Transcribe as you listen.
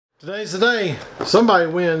Today's the day. Somebody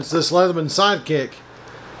wins this Leatherman Sidekick.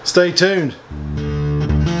 Stay tuned.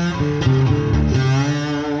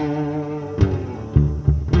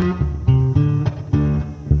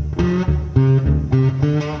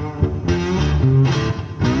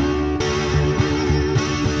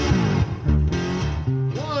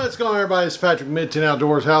 What's going on, everybody? It's Patrick, Mid-10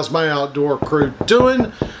 Outdoors. How's my outdoor crew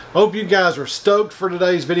doing? Hope you guys are stoked for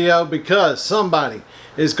today's video because somebody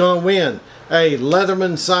is going to win a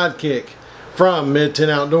Leatherman Sidekick from Mid-10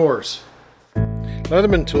 Outdoors.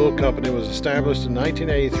 Leatherman Tool Company was established in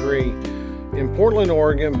 1983 in Portland,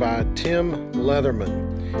 Oregon by Tim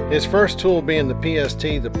Leatherman. His first tool being the PST,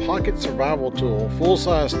 the Pocket Survival Tool,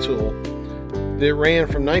 full-size tool that ran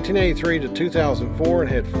from 1983 to 2004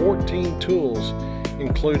 and had 14 tools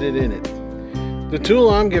included in it. The tool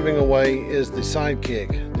I'm giving away is the Sidekick,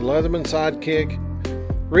 the Leatherman Sidekick.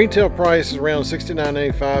 Retail price is around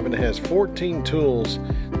 $69.85 and it has 14 tools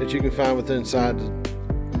that you can find within inside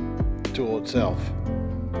the tool itself.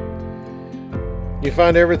 You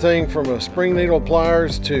find everything from a spring needle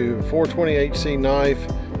pliers to 420HC knife,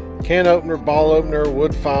 can opener, ball opener,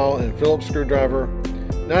 wood file, and Phillips screwdriver,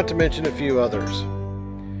 not to mention a few others.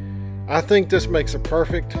 I think this makes a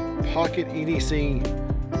perfect pocket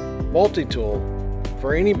EDC multi-tool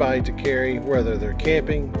for anybody to carry, whether they're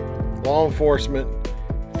camping, law enforcement,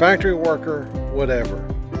 factory worker, whatever.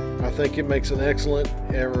 I think it makes an excellent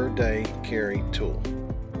everyday carry tool.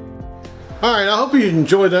 Alright, I hope you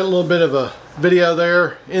enjoyed that little bit of a video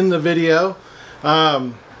there in the video.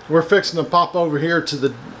 We're fixing to pop over here to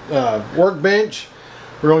the workbench.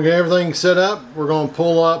 We're going to get everything set up. We're going to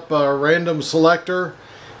pull up a random selector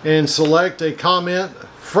and select a comment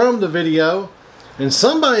from the video. And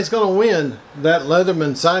somebody's going to win that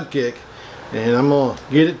Leatherman Sidekick. And I'm going to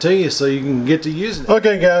get it to you so you can get to use it.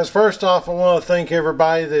 Okay guys, first off I want to thank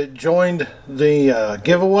everybody that joined the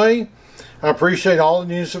giveaway. I appreciate all the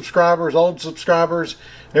new subscribers, old subscribers,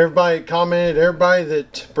 everybody that commented, everybody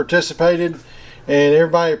that participated, and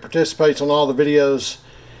everybody that participates on all the videos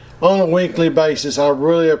on a weekly basis. I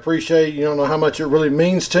really appreciate it. You don't know how much it really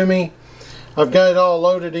means to me. I've got it all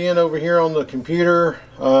loaded in over here on the computer,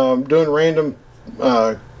 doing random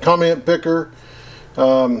comment picker.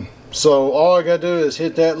 So all I got to do is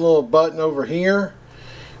hit that little button over here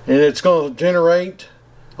and it's going to generate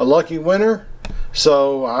a lucky winner.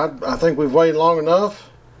 So I think we've waited long enough.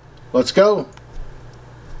 Let's go.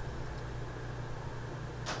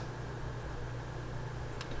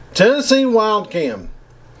 Tennessee Wildcam.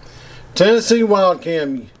 Tennessee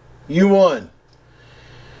Wildcam, you won.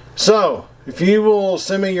 So if you will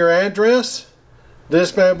send me your address,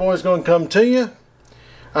 this bad boy is going to come to you.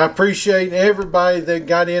 I appreciate everybody that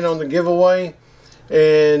got in on the giveaway,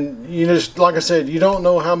 and you just, like I said, you don't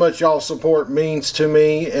know how much y'all support means to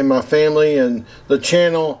me and my family and the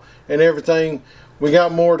channel and everything. We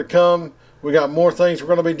got more to come. We got more things we're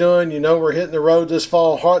going to be doing. You know, we're hitting the road this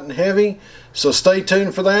fall hot and heavy, so stay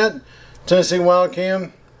tuned for that. Tennessee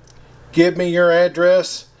Wildcam, give me your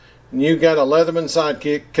address and you got a Leatherman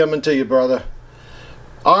Sidekick coming to you, brother.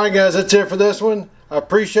 Alright guys, that's it for this one. I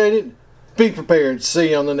appreciate it. Be prepared.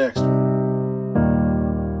 See you on the next one.